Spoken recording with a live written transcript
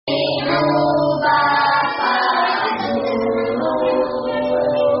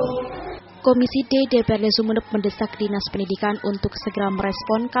Komisi D DPRD Sumenep mendesak Dinas Pendidikan untuk segera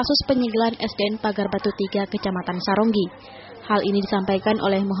merespon kasus penyegelan SDN Pagarbatu 3 Kecamatan Saronggi. Hal ini disampaikan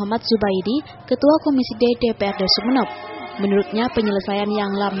oleh Muhammad Zubaidi, Ketua Komisi D DPRD Sumenep. Menurutnya penyelesaian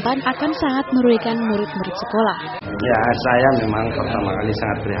yang lamban akan sangat merugikan murid-murid sekolah. Ya, saya memang pertama kali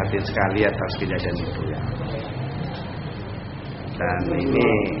sangat prihatin sekali atas kejadian itu ya. Dan ini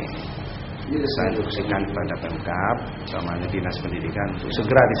saya instruksikan kepada Pemkab sama Dinas Pendidikan untuk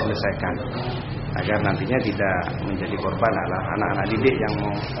segera diselesaikan agar nantinya tidak menjadi korban adalah anak-anak didik yang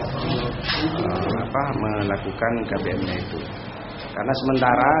mau melakukan KBM-nya itu. Karena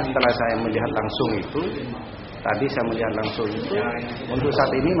sementara setelah saya melihat langsung itu, untuk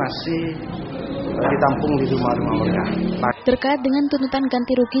saat ini masih ditampung di rumah-rumah warga. Terkait dengan tuntutan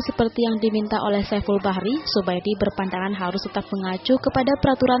ganti rugi seperti yang diminta oleh Saiful Bahri, Zubaidi berpandangan harus tetap mengacu kepada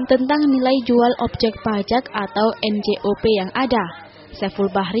peraturan tentang nilai jual objek pajak atau NJOP yang ada. Saiful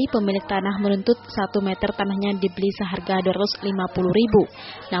Bahri, pemilik tanah, menuntut 1 meter tanahnya dibeli seharga Rp250.000.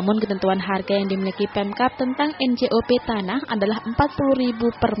 Namun ketentuan harga yang dimiliki Pemkab tentang NJOP tanah adalah Rp40.000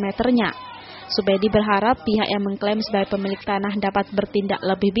 per meternya. Zubaidi berharap pihak yang mengklaim sebagai pemilik tanah dapat bertindak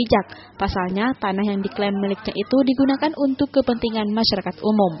lebih bijak. Pasalnya, tanah yang diklaim miliknya itu digunakan untuk kepentingan masyarakat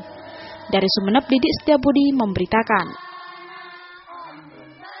umum. Dari Sumenep, Didik Setiabudi memberitakan.